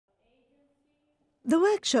The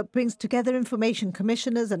workshop brings together information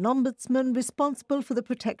commissioners and ombudsmen responsible for the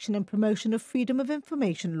protection and promotion of freedom of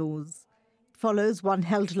information laws. It follows one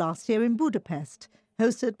held last year in Budapest,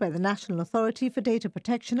 hosted by the National Authority for Data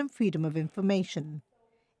Protection and Freedom of Information.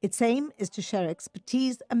 Its aim is to share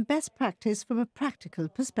expertise and best practice from a practical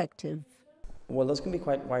perspective. Well, those can be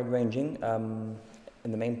quite wide-ranging. On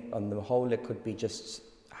the whole, it could be just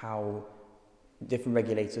how different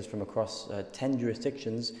regulators from across 10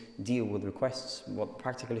 jurisdictions deal with requests, what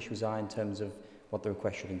practical issues are in terms of what the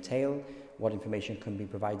request should entail, what information can be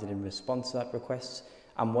provided in response to that request,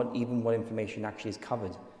 and what information actually is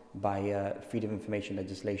covered by freedom of information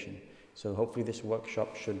legislation. So hopefully this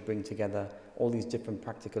workshop should bring together all these different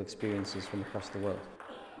practical experiences from across the world.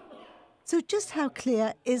 So just how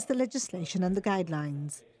clear is the legislation and the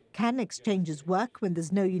guidelines? Can exchanges work when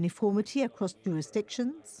there's no uniformity across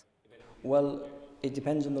jurisdictions? Well, it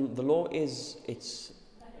depends on the law. It's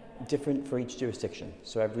different for each jurisdiction.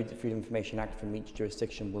 So every Freedom of Information Act from each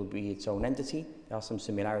jurisdiction will be its own entity. There are some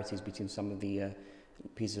similarities between some of the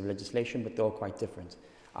pieces of legislation, but they're all quite different.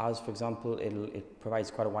 Ours, for example, it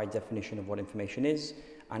provides quite a wide definition of what information is,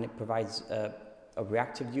 and it provides a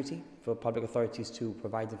reactive duty for public authorities to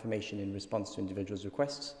provide information in response to individuals'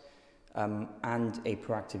 requests, and a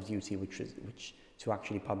proactive duty, which to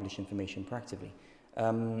actually publish information proactively.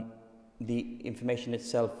 The information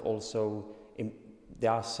itself also,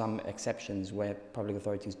 there are some exceptions where public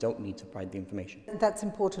authorities don't need to provide the information. That's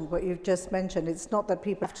important, what you've just mentioned. It's not that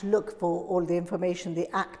people have to look for all the information. The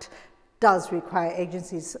Act does require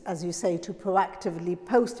agencies, as you say, to proactively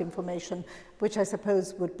post information, which I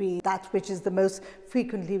suppose would be that which is the most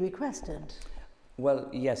frequently requested. Well,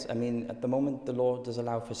 yes. I mean, at the moment, the law does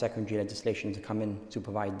allow for secondary legislation to come in to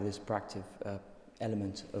provide this proactive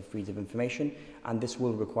element of freedom of information, and this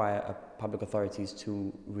will require public authorities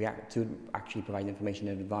to actually provide information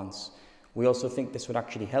in advance. We also think this would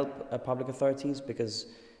actually help public authorities, because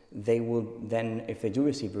they will then, if they do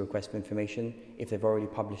receive a request for information, if they've already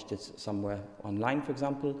published it somewhere online, for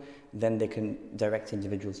example, then they can direct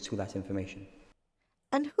individuals to that information.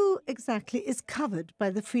 And who exactly is covered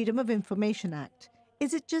by the Freedom of Information Act?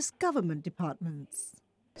 Is it just government departments?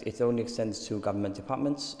 It only extends to government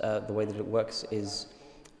departments. The way that it works is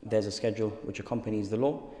there's a schedule which accompanies the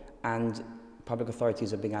law, and public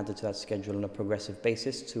authorities are being added to that schedule on a progressive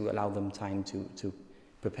basis to allow them time to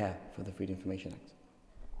prepare for the Freedom of Information Act.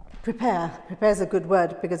 Prepare is a good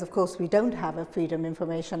word, because of course we don't have a Freedom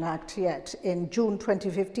Information Act yet. In June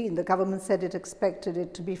 2015, the government said it expected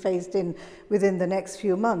it to be phased in within the next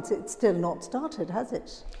few months. It's still not started, has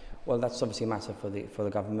it? Well, that's obviously a matter for the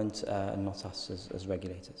government and not us as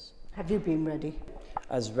regulators. Have you been ready?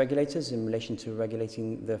 As regulators, in relation to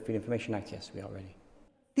regulating the Freedom of Information Act, yes, we are ready.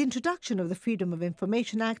 The introduction of the Freedom of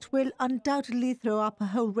Information Act will undoubtedly throw up a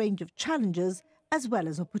whole range of challenges as well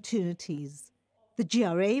as opportunities. The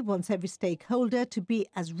GRA wants every stakeholder to be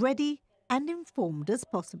as ready and informed as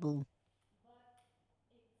possible.